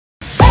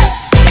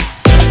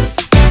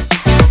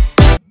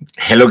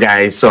Hello,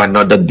 guys. So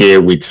another day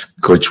with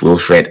Coach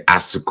Wilfred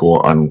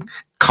Asuquo on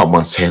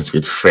Common Sense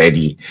with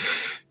Freddie.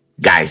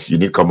 Guys, you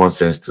need common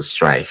sense to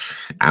strive.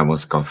 I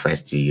must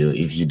confess to you,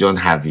 if you don't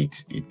have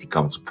it, it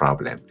becomes a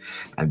problem.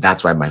 And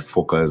that's why my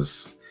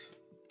focus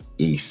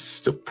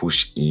is to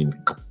push in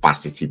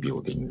capacity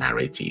building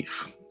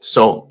narrative.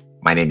 So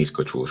my name is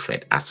Coach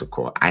Wilfred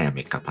Asuquo. I am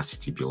a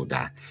capacity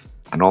builder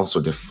and also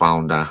the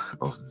founder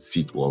of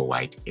Zit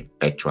Worldwide, a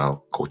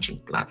virtual coaching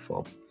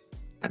platform.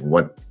 And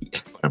what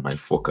am I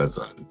focused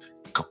on?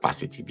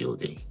 Capacity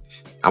building.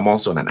 I'm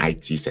also an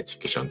IT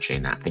certification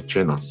trainer. I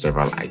train on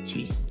several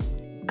IT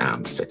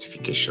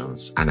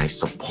certifications, and I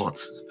support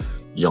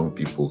young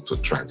people to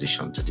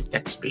transition to the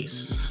tech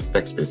space.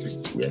 Tech space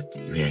is where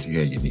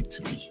you need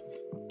to be.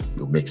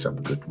 You'll make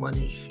some good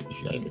money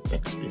if you're in the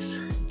tech space.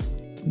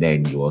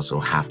 Then you also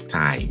have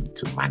time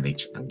to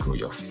manage and grow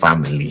your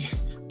family.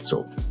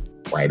 So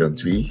why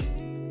don't we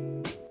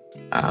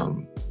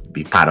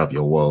be part of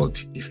your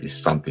world if it's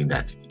something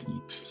that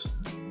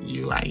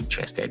you are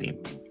interested in?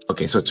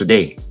 Okay, so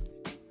today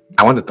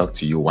I want to talk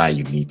to you why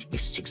you need a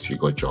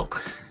six-figure job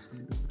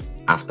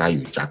after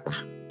you JAPA.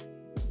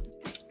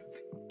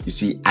 You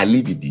see, I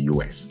live in the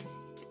US.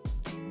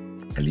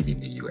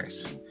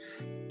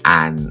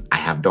 And I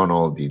have done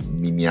all the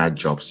menial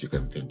jobs you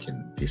can think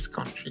in this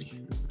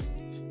country.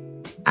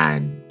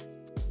 And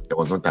there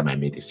was no time I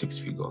made a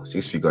six-figure.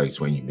 Six-figure is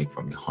when you make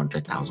from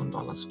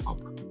 $100,000 up.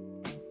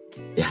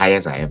 The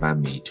highest I ever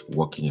made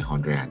working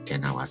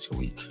 110 hours a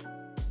week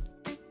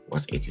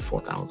was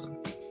 84,000.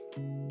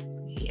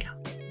 Yeah.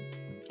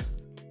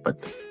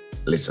 But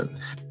listen,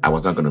 I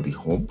was not going to be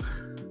home.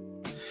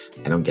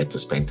 I don't get to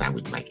spend time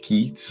with my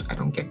kids. I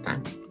don't get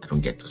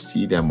to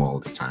see them all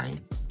the time.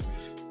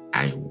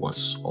 I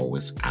was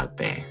always out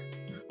there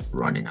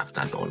running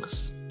after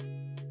dollars.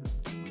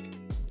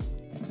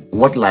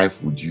 What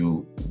life would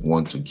you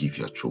want to give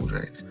your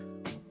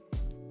children?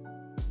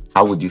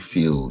 How would you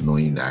feel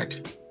knowing that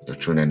your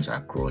children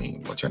are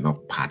growing, but you're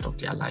not part of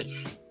their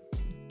life?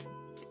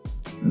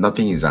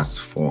 Nothing is as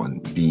fun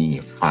being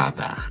a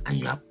father and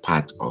you are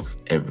part of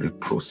every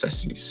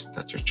processes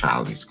that your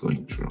child is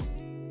going through.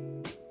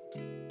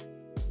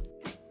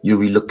 You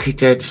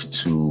relocated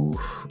to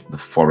the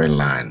foreign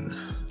land.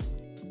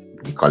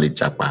 We call it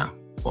JAPA,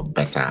 for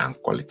better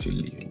and quality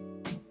living.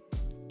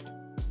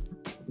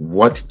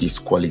 What is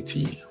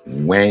quality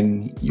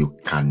when you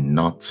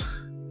cannot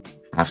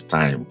have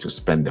time to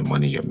spend the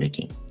money you're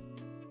making?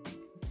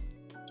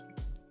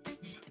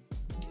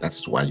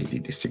 That's why you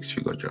did the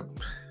six-figure job.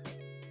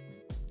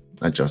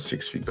 Not just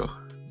six-figure,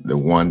 the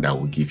one that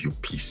will give you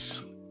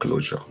peace,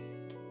 closure.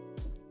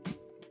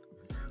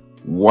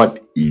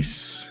 What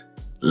is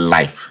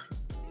life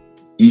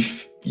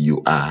if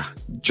you are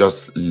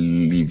just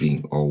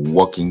living or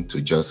working to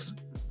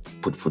just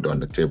put food on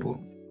the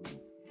table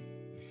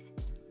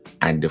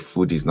and the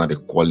food is not a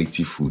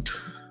quality food?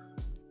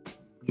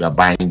 You are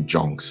buying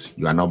junks.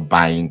 You are not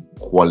buying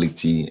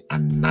quality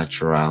and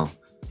natural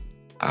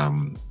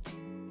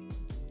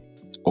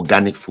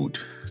organic food.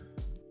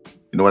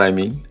 You know what I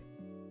mean?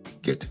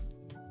 Good.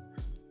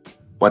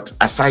 But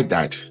aside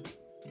that,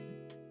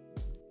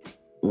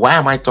 why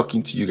am I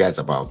talking to you guys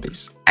about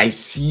this? I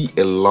see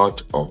a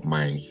lot of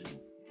my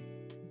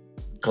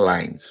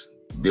clients,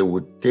 they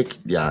would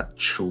take their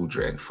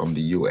children from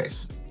the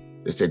US.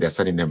 They say they're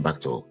sending them back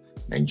to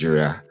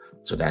Nigeria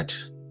so that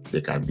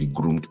they can be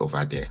groomed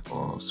over there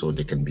or so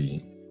they can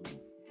be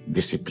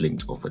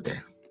disciplined over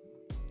there.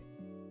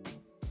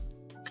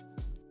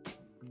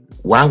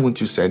 Why won't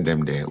you send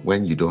them there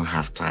when you don't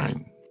have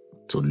time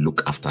to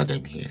look after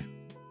them here?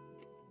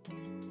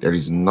 There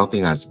is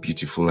nothing as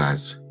beautiful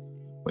as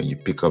when you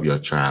pick up your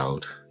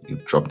child, you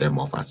drop them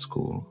off at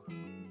school,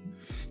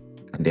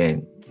 and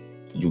then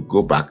you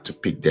go back to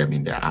pick them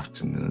in the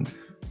afternoon.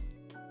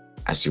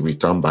 As you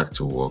return back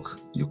to work,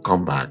 you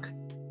come back,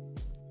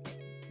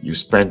 you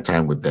spend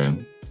time with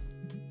them,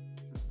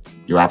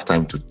 you have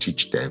time to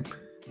teach them,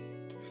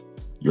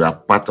 you are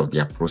part of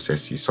their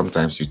processes.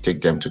 Sometimes you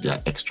take them to their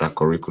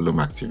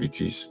extracurriculum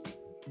activities.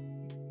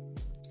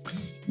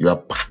 You are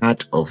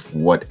part of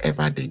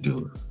whatever they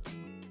do,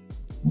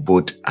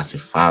 both as a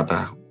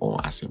father or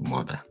as a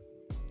mother.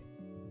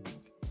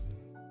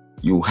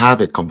 You have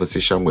a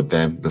conversation with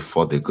them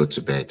before they go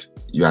to bed.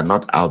 You are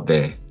not out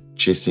there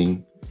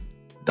chasing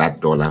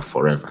that dollar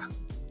forever.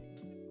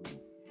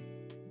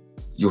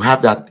 You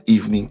have that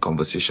evening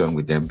conversation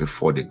with them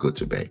before they go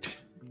to bed.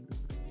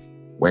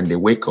 When they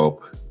wake up,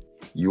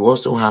 you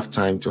also have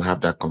time to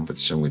have that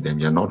conversation with them.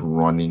 You're not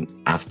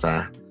running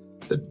after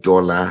the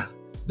dollar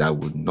that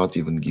would not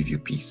even give you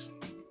peace.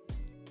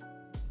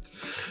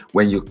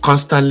 When you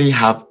constantly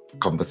have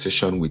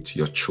conversation with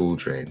your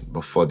children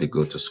before they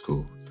go to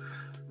school,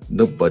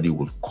 nobody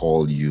will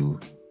call you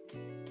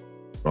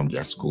from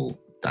their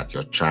school that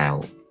your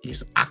child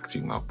is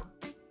acting up.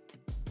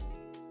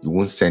 You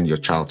won't send your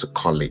child to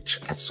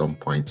college at some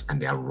point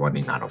and they are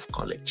running out of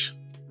college.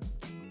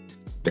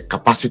 The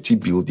capacity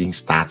building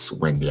starts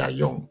when they are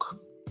young.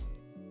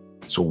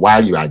 So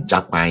while you are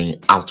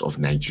japping out of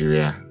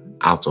Nigeria,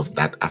 out of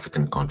that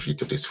African country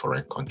to this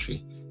foreign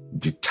country,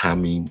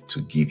 determine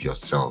to give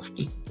yourself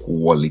a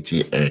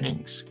quality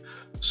earnings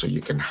so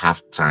you can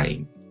have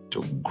time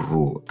to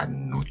grow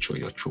and nurture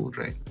your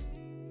children.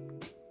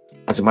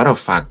 As a matter of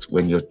fact,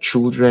 when your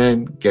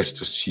children gets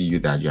to see you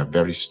that you are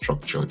very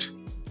structured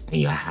and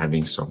you're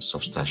having some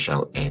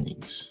substantial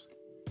earnings,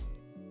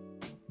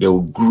 they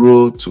will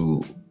grow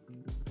to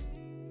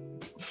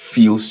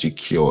feel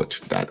secured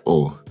that,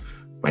 oh,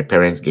 my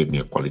parents gave me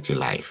a quality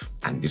life,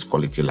 and this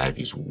quality life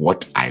is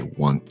what I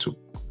want to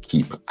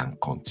keep and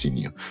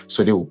continue.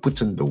 So they will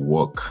put in the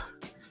work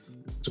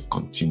to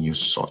continue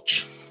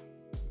such.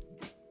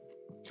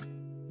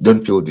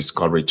 Don't feel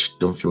discouraged.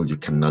 Don't feel you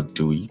cannot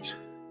do it.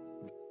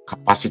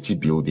 Capacity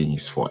building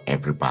is for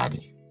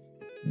everybody.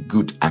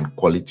 Good and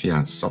quality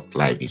and soft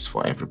life is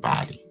for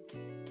everybody.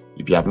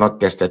 If you have not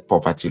tested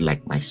poverty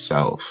like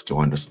myself to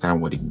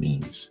understand what it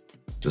means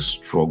to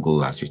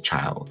struggle as a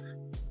child,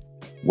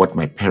 what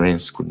my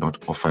parents could not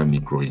offer me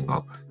growing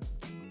up,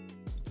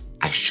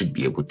 I should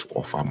be able to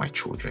offer my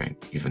children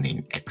even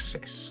in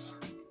excess.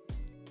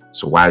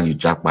 So while you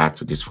JAPA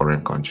to this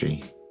foreign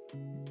country,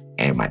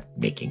 I'm at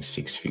making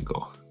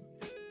 6-figure.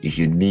 If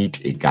you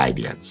need a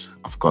guidance,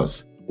 of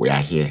course, we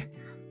are here.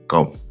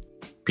 Come,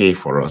 pay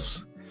for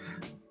us,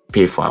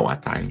 pay for our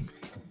time,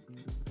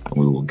 and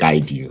we will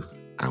guide you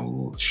and we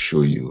will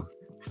show you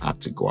how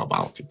to go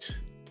about it.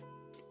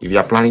 If you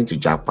are planning to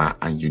JAPA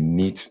and you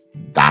need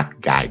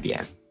that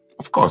guidance,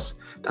 of course,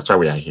 that's why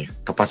we are here.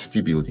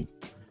 Capacity building.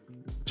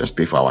 Just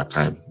pay for our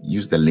time.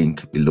 Use the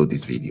link below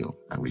this video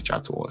and reach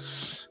out to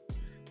us.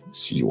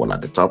 See you all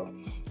at the top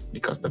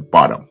because the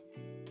bottom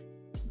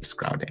is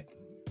crowded.